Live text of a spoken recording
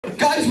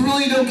Guys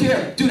really don't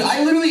care. Dude,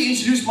 I literally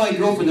introduced my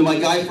girlfriend to my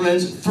guy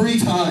friends 3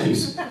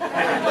 times.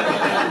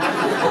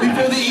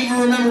 Before they even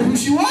remember who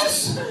she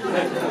was.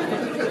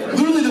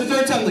 Literally the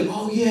 3rd time, like,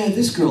 oh yeah,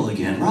 this girl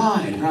again.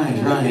 Right.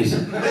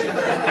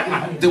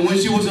 Then when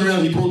she wasn't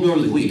around, he pulled me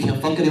over, like, wait, you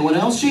can't fuck anyone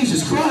else?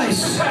 Jesus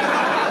Christ.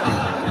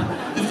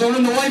 You're throwing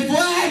in the white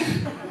flag.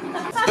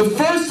 The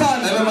first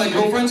time I met my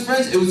girlfriend's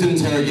friends, it was an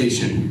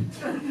interrogation.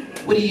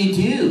 What do you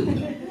do?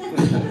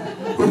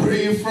 Where are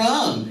you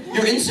from?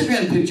 Your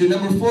Instagram picture,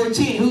 number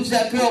 14. Who's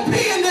that girl?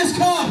 Pee in this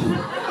cup!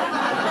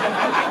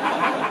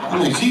 I'm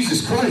like,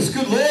 Jesus Christ,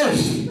 good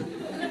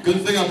Lord.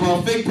 Good thing I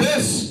brought fake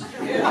piss.